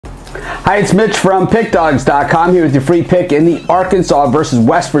Hi, it's Mitch from Pickdawgz.com here with your free pick in the Arkansas versus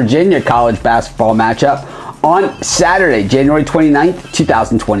West Virginia college basketball matchup on Saturday, January 29th,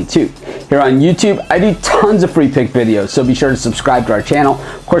 2022. Here on YouTube, I do tons of free pick videos, so be sure to subscribe to our channel.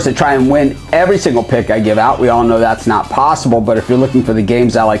 Of course, I try and win every single pick I give out. We all know that's not possible, but if you're looking for the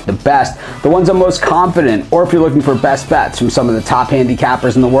games I like the best, the ones I'm most confident, or if you're looking for best bets from some of the top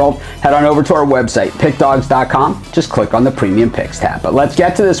handicappers in the world, head on over to our website, Pickdawgz.com. Just click on the Premium Picks tab. But let's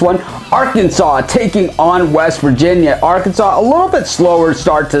get to this one. Arkansas taking on West Virginia. Arkansas, a little bit slower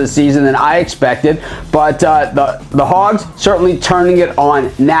start to the season than I expected, but the Hogs certainly turning it on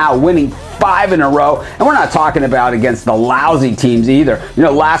now, winning 5 in a row, and we're not talking about against the lousy teams either. You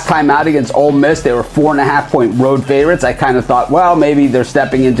know, last time out against Ole Miss, they were 4.5-point road favorites. I kind of thought, well, maybe they're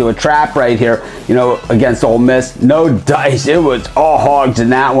stepping into a trap right here, you know, against Ole Miss. No dice. It was all Hogs in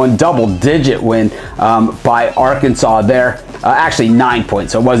that one. Double-digit win by Arkansas there. Actually 9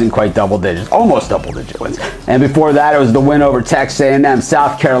 points, so it wasn't quite double digits, almost double-digit wins. And before that, it was the win over Texas A&M,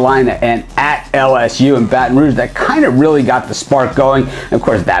 South Carolina, and at LSU in Baton Rouge that kind of really got the spark going. And of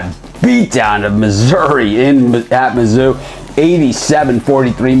course, that beatdown of Missouri at Mizzou,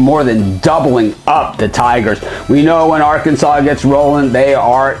 87-43, more than doubling up the Tigers. We know when Arkansas gets rolling, they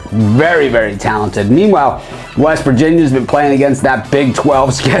are very, very talented. Meanwhile, West Virginia's been playing against that Big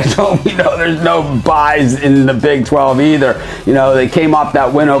 12 schedule. We know there's no buys in the Big 12 either. You know, they came off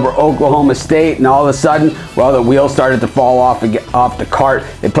that win over Oklahoma State, and all of a sudden, well, the wheels started to fall off the cart.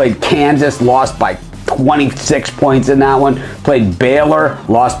 They played Kansas, lost by 26 points in that one. Played Baylor,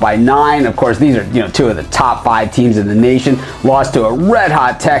 lost by 9. Of course, these are, you know, two of the top 5 teams in the nation. Lost to a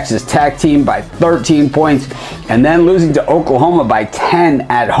red-hot Texas Tech team by 13 points, and then losing to Oklahoma by 10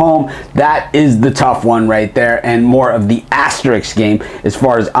 at home. That is the tough one right there, and more of the asterisk game as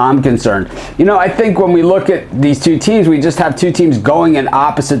far as I'm concerned. You know, I think when we look at these two teams, we just have two teams going in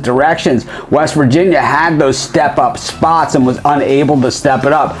opposite directions. West Virginia had those step-up spots and was unable to step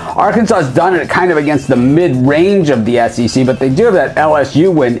it up. Arkansas has done it kind of against the mid-range of the SEC, but they do have that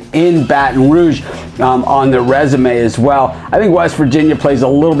LSU win in Baton Rouge on their resume as well. I think West Virginia plays a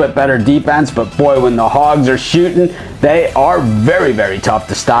little bit better defense, but boy, when the Hogs are shooting, they are very, very tough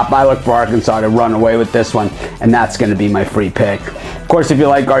to stop. I look for Arkansas to run away with this one, and that's going to be my free pick. Of course, if you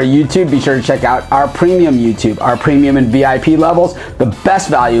like our YouTube, be sure to check out our premium YouTube, our premium and VIP levels, the best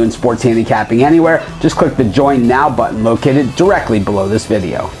value in sports handicapping anywhere. Just click the Join Now button located directly below this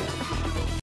video.